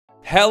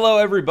Hello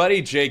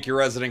everybody, Jake, your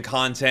resident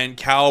content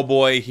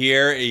cowboy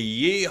here,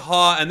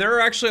 yeehaw, and there are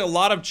actually a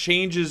lot of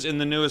changes in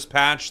the newest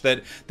patch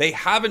that they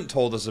haven't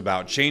told us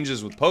about.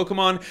 Changes with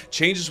Pokemon,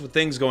 changes with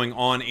things going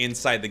on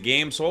inside the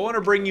game, so I want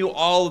to bring you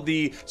all of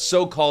the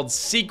so-called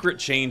secret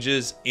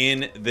changes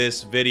in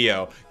this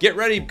video. Get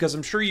ready because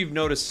I'm sure you've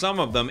noticed some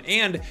of them,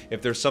 and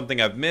if there's something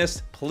I've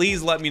missed,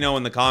 please let me know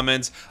in the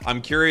comments. I'm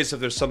curious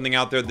if there's something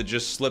out there that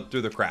just slipped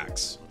through the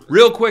cracks.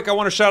 Real quick, I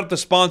want to shout out the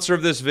sponsor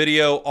of this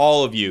video,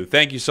 all of you.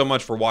 Thank you so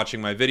much for watching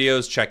my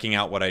videos, checking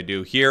out what I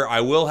do here. I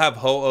will have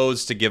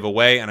ho-ohs to give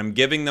away, and I'm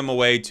giving them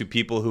away to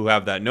people who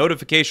have that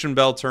notification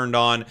bell turned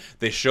on.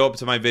 They show up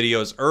to my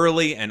videos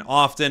early and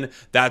often.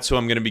 That's who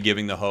I'm going to be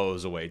giving the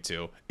ho-ohs away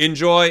to.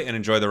 Enjoy, and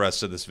enjoy the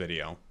rest of this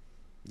video.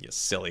 You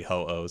silly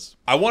ho-ohs.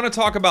 I want to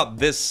talk about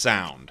this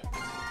sound.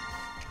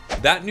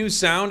 That new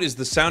sound is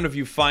the sound of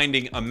you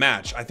finding a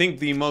match. I think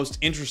the most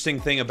interesting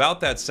thing about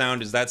that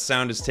sound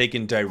is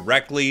taken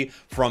directly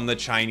from the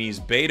Chinese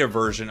beta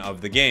version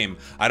of the game.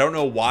 I don't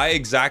know why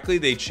exactly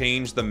they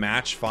changed the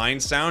match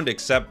find sound,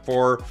 except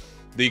for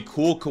the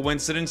cool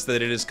coincidence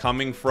that it is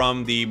coming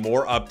from the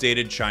more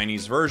updated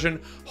Chinese version.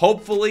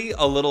 Hopefully,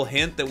 a little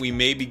hint that we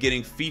may be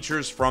getting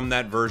features from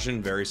that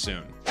version very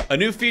soon. A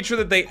new feature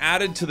that they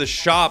added to the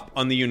shop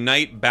on the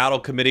Unite Battle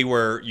Committee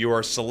where you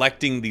are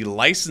selecting the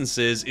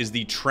licenses is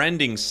the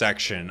trending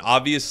section.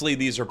 Obviously,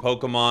 these are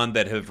Pokemon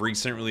that have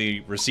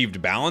recently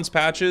received balance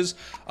patches,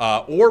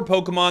 or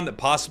Pokemon that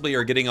possibly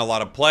are getting a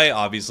lot of play.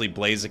 Obviously,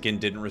 Blaziken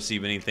didn't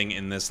receive anything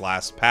in this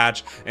last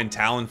patch, and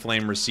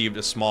Talonflame received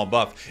a small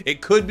buff.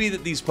 It could be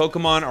that these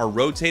Pokemon are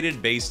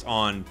rotated based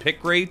on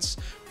pick rates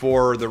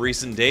for the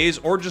recent days,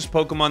 or just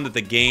Pokemon that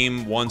the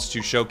game wants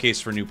to showcase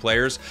for new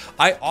players.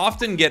 I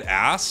often get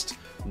asked,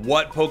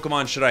 what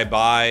Pokemon should I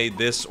buy,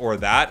 this or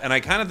that? And I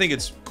kind of think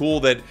it's cool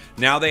that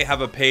now they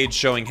have a page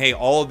showing, hey,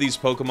 all of these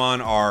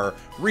Pokemon are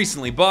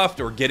recently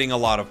buffed or getting a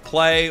lot of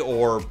play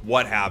or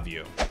what have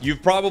you.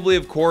 You've probably,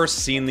 of course,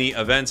 seen the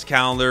events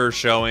calendar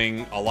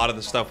showing a lot of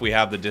the stuff we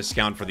have, the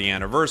discount for the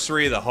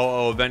anniversary, the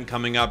Ho-Oh event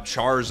coming up,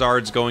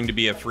 Charizard's going to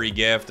be a free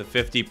gift, a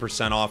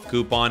 50% off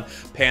coupon,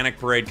 Panic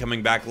Parade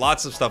coming back,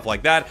 lots of stuff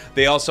like that.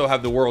 They also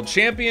have the World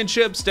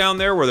Championships down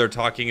there where they're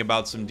talking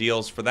about some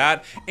deals for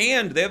that,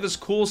 and they have this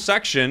cool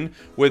section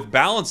with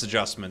balance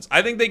adjustments.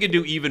 I think they could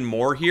do even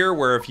more here,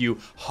 where if you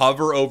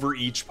hover over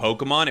each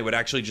Pokemon, it would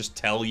actually just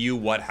tell you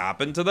what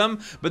happened to them.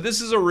 But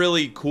this is a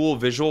really cool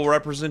visual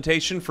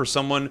representation for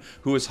someone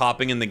who is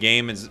hopping in the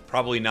game and is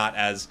probably not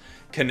as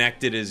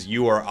connected as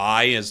you or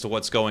I as to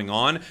what's going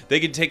on. They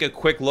could take a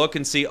quick look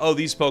and see, oh,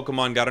 these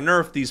Pokemon got a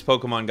nerf, these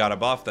Pokemon got a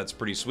buff. That's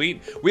pretty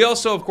sweet. We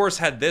also, of course,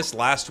 had this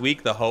last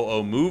week, the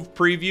Ho-Oh Move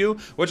preview,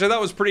 which I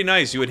thought was pretty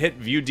nice. You would hit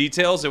view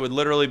details. It would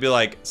literally be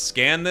like,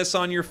 scan this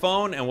on your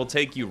phone and we'll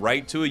take you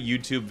right to a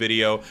YouTube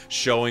video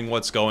showing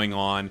what's going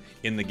on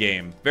in the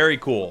game. Very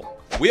cool.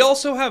 We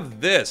also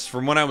have this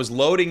from when I was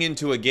loading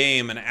into a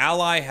game. An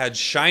ally had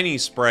shiny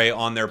spray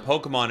on their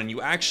Pokemon, and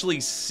you actually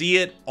see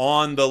it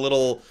on the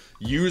little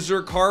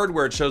user card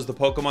where it shows the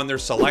Pokemon they're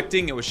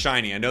selecting. It was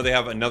shiny. I know they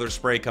have another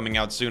spray coming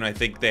out soon. I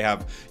think they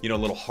have, you know,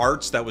 little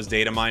hearts. That was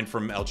data mined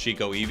from El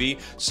Chico Eevee.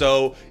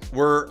 So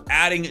we're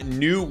adding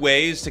new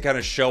ways to kind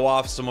of show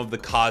off some of the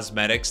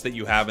cosmetics that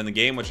you have in the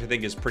game, which I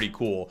think is pretty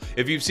cool.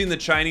 If you've seen the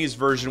Chinese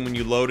version, when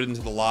you load it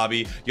into the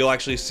lobby, you'll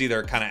actually see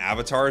their kind of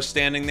avatars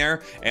standing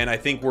there. And I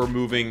think we're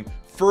moving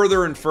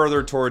further and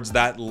further towards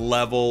that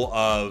level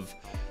of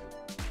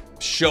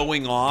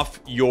showing off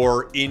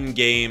your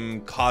in-game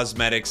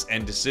cosmetics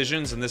and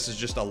decisions, and this is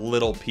just a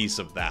little piece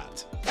of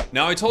that.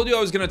 Now, I told you I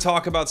was going to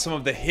talk about some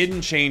of the hidden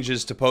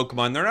changes to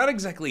Pokemon. They're not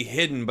exactly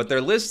hidden, but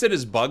they're listed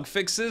as bug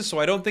fixes, so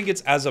I don't think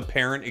it's as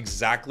apparent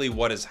exactly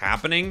what is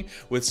happening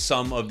with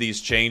some of these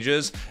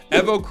changes.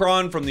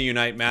 Evocron from the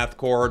Unite Math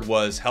Cord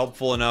was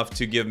helpful enough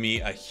to give me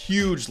a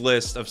huge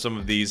list of some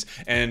of these,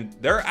 and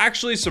there are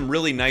actually some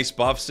really nice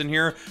buffs in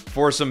here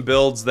for some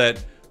builds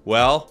that,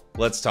 well,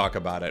 let's talk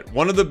about it.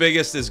 One of the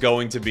biggest is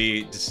going to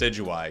be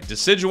Decidueye.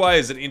 Decidueye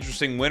is an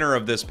interesting winner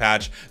of this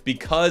patch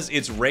because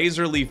its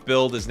Razor Leaf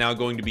build is now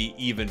going to be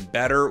even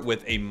better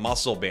with a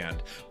Muscle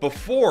Band.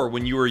 Before,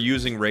 when you were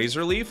using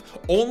Razor Leaf,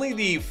 only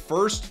the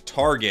first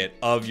target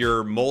of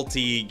your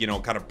multi,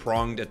 kind of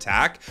pronged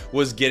attack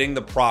was getting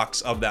the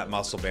procs of that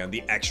Muscle Band,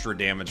 the extra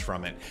damage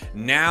from it.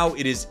 Now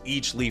it is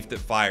each leaf that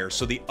fires,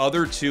 so the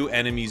other two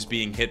enemies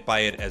being hit by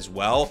it as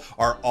well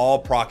are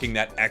all proccing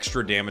that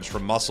extra damage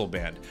from Muscle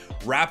Band.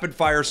 Rapid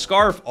Fire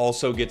Scarf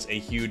also gets a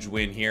huge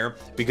win here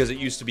because it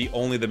used to be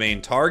only the main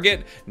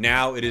target.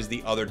 Now it is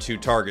the other two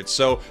targets.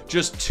 So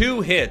just two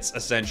hits,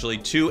 essentially,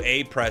 two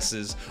A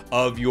presses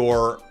of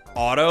your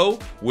auto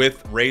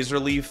with Razor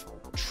Leaf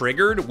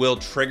triggered will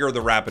trigger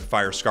the Rapid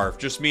Fire Scarf,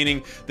 just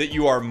meaning that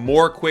you are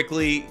more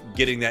quickly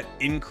getting that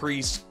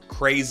increased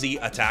crazy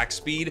attack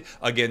speed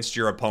against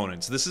your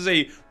opponents. This is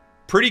a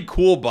pretty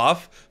cool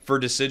buff for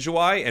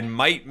Decidueye and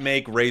might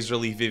make Razor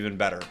Leaf even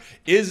better.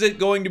 Is it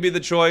going to be the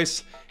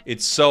choice?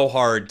 It's so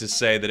hard to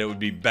say that it would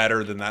be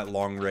better than that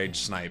long range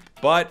snipe,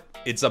 but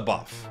it's a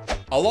buff.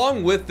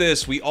 Along with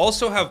this, we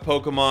also have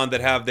Pokemon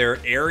that have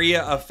their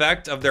area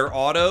effect of their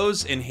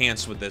autos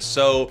enhanced with this.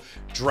 So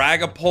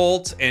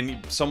Dragapult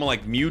and someone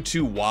like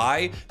Mewtwo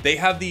Y, they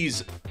have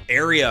these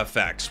area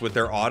effects with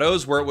their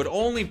autos where it would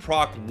only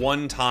proc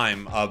one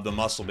time of the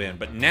Muscle Band,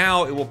 but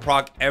now it will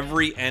proc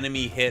every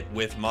enemy hit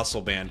with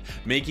Muscle Band,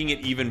 making it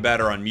even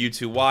better on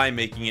Mewtwo Y,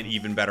 making it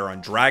even better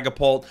on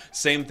Dragapult.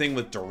 Same thing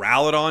with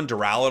Duraludon.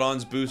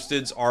 Duraludon's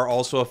boosteds are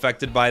also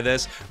affected by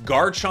this.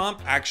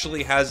 Garchomp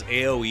actually has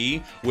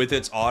AoE with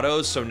its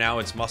autos, so now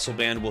its Muscle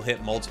Band will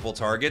hit multiple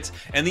targets.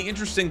 And the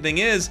interesting thing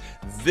is,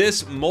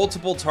 this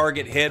multiple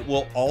target hit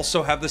will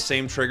also have the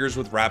same triggers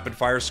with Rapid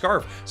Fire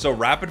Scarf. So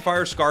Rapid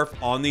Fire Scarf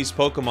on these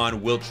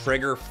Pokemon will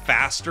trigger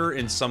faster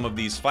in some of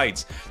these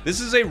fights. This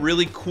is a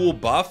really cool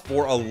buff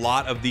for a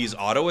lot of these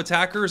auto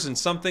attackers and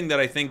something that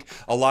I think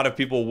a lot of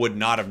people would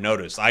not have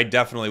noticed. I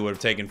definitely would have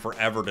taken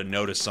forever to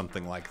notice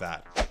something like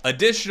that.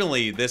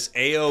 Additionally, this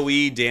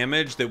AoE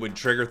damage that would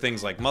trigger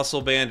things like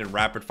Muscle Band and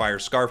Rapid Fire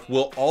Scarf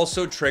will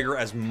also trigger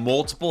as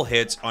multiple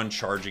hits on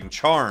Charging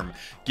Charm,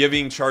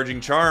 giving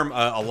Charging Charm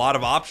a lot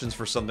of options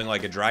for something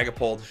like a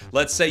Dragapult.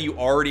 Let's say you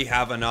already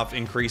have enough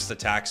increased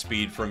attack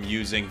speed from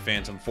using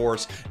Phantom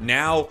Force.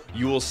 Now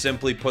you will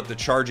simply put the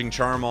Charging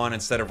Charm on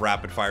instead of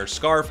Rapid Fire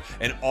Scarf,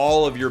 and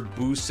all of your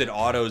boosted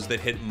autos that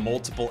hit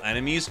multiple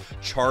enemies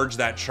charge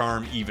that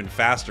charm even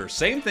faster.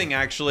 Same thing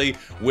actually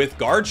with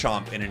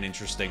Garchomp in an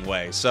interesting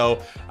way.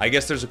 So I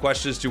guess there's a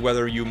question as to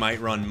whether you might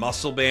run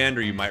Muscle Band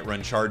or you might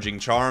run Charging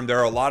Charm. There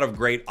are a lot of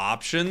great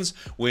options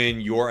when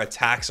your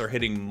attacks are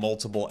hitting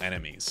multiple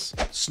enemies.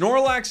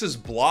 Snorlax's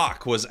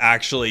block was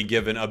actually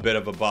given a bit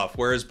of a buff,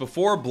 whereas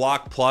before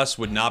Block Plus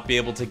would not be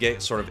able to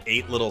get sort of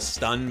 8 little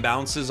stun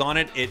bounces on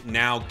it, it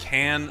now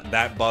can.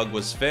 That bug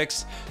was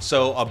fixed,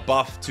 so a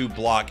buff to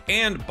block,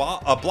 and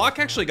block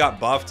actually got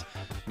buffed.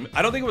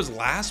 I don't think it was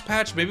last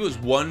patch, maybe it was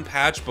one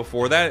patch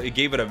before that. It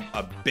gave it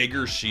a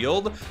bigger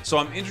shield, so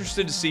I'm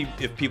interested to see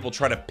if people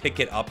try to pick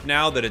it up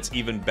now that it's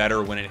even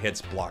better when it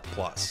hits Block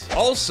Plus.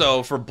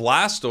 Also, for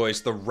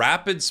Blastoise, the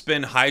Rapid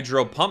Spin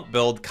Hydro Pump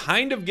build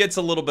kind of gets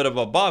a little bit of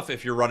a buff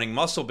if you're running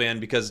Muscle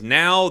Band, because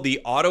now the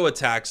auto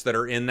attacks that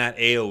are in that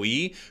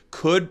AoE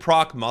could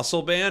proc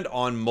Muscle Band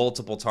on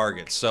multiple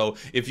targets. So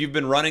if you've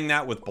been running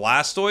that with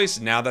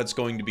Blastoise, now that's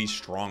going to be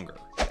stronger.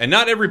 And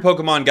not every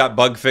Pokemon got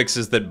bug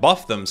fixes that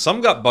buff them.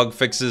 Some got bug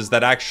fixes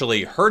that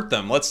actually hurt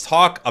them. Let's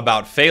talk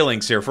about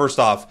Phalanx here. First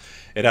off,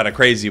 it had a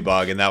crazy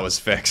bug and that was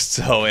fixed.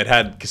 So it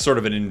had sort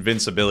of an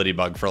invincibility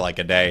bug for like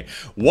a day.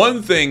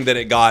 One thing that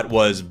it got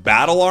was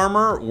battle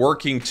armor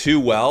working too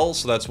well.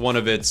 So that's one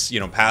of its,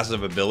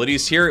 passive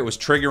abilities here. It was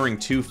triggering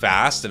too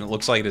fast and it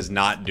looks like it is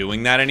not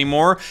doing that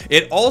anymore.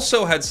 It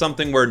also had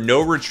something where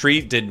no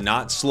retreat did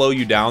not slow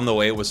you down the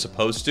way it was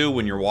supposed to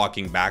when you're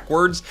walking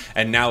backwards.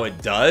 And now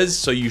it does.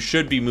 So you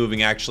should be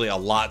moving actually a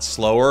lot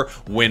slower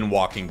when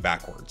walking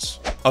backwards.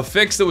 A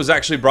fix that was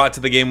actually brought to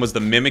the game was the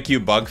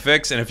Mimikyu bug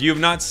fix, and if you have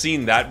not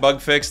seen that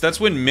bug fix, that's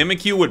when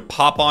Mimikyu would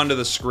pop onto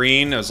the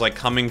screen. It was like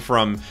coming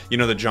from,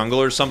 the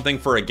jungle or something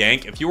for a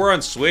gank. If you were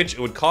on Switch, it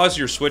would cause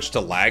your Switch to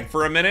lag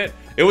for a minute.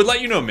 It would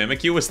let you know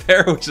Mimikyu was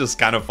there, which is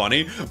kind of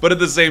funny, but at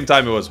the same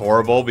time it was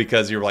horrible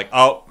because you're like,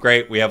 oh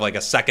great, we have like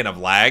a second of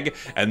lag,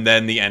 and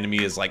then the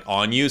enemy is like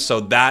on you. So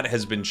that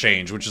has been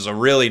changed, which is a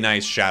really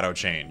nice shadow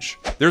change.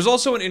 There's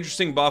also an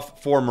interesting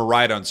buff for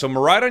Miraidon. So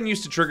Miraidon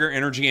used to trigger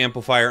Energy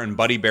Amplifier and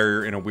Buddy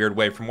Barrier in a weird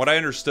way. From what I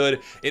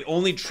understood, it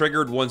only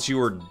triggered once you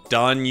were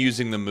done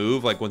using the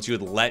move, like once you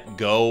had let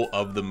go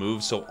of the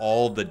move, so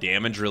all the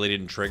damage really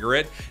didn't trigger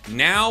it.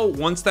 Now,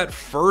 once that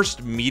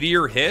first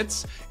meteor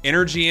hits,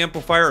 Energy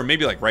Amplifier, or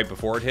maybe like right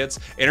before it hits,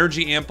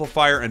 Energy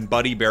Amplifier and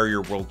Buddy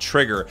Barrier will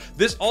trigger.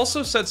 This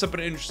also sets up an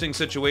interesting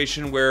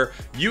situation where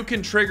you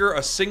can trigger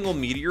a single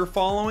meteor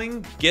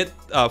falling, get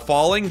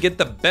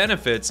the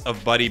benefits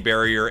of Buddy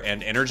Barrier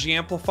and Energy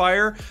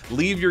Amplifier,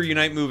 leave your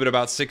Unite move at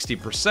about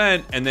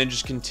 60%, and then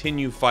just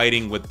continue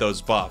fighting with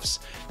those buffs.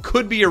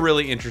 Could be a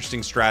really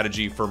interesting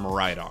strategy for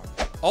Miraidon.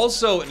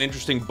 Also, an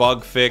interesting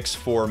bug fix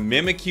for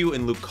Mimikyu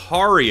and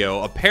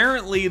Lucario.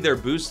 Apparently, their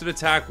boosted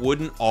attack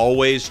wouldn't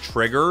always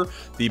trigger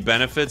the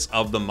benefits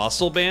of the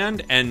Muscle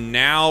Band, and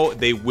now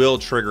they will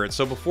trigger it.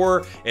 So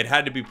before, it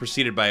had to be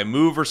preceded by a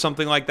move or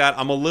something like that.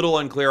 I'm a little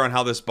unclear on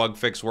how this bug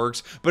fix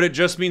works, but it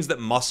just means that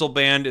Muscle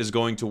Band is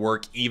going to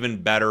work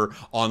even better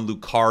on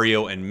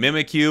Lucario and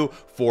Mimikyu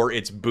for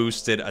its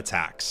boosted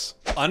attacks.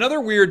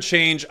 Another weird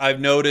change I've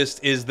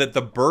noticed is that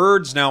the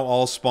birds now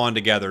all spawn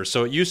together.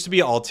 So it used to be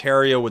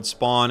Altaria would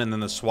spawn and then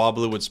the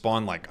Swablu would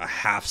spawn like a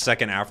half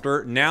second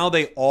after. Now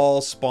they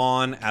all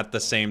spawn at the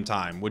same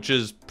time, which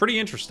is pretty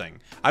interesting.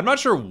 I'm not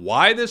sure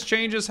why this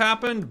change has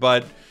happened,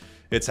 but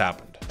it's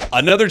happened.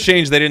 Another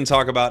change they didn't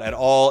talk about at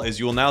all is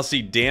you will now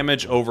see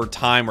damage over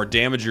time, or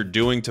damage you're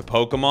doing to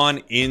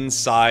Pokemon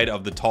inside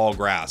of the tall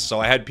grass. So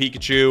I had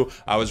Pikachu,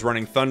 I was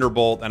running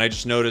Thunderbolt, and I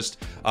just noticed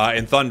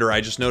in Thunder,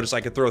 I just noticed I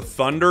could throw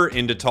Thunder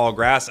into tall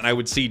grass and I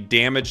would see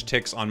damage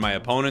ticks on my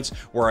opponents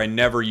where I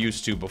never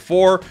used to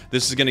before.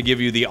 This is going to give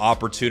you the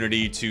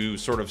opportunity to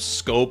sort of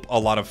scope a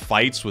lot of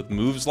fights with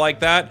moves like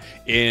that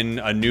in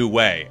a new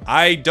way.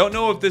 I don't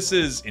know if this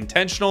is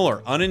intentional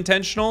or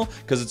unintentional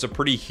because it's a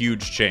pretty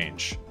huge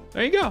change.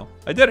 There you go.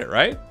 I did it,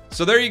 right?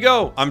 So there you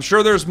go. I'm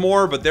sure there's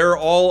more, but there are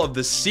all of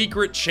the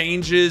secret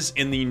changes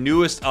in the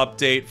newest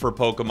update for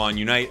Pokemon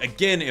Unite.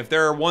 Again, if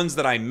there are ones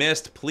that I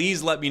missed,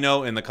 please let me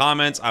know in the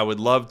comments. I would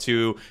love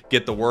to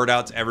get the word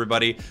out to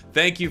everybody.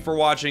 Thank you for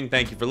watching.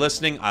 Thank you for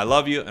listening. I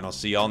love you, and I'll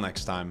see y'all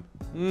next time.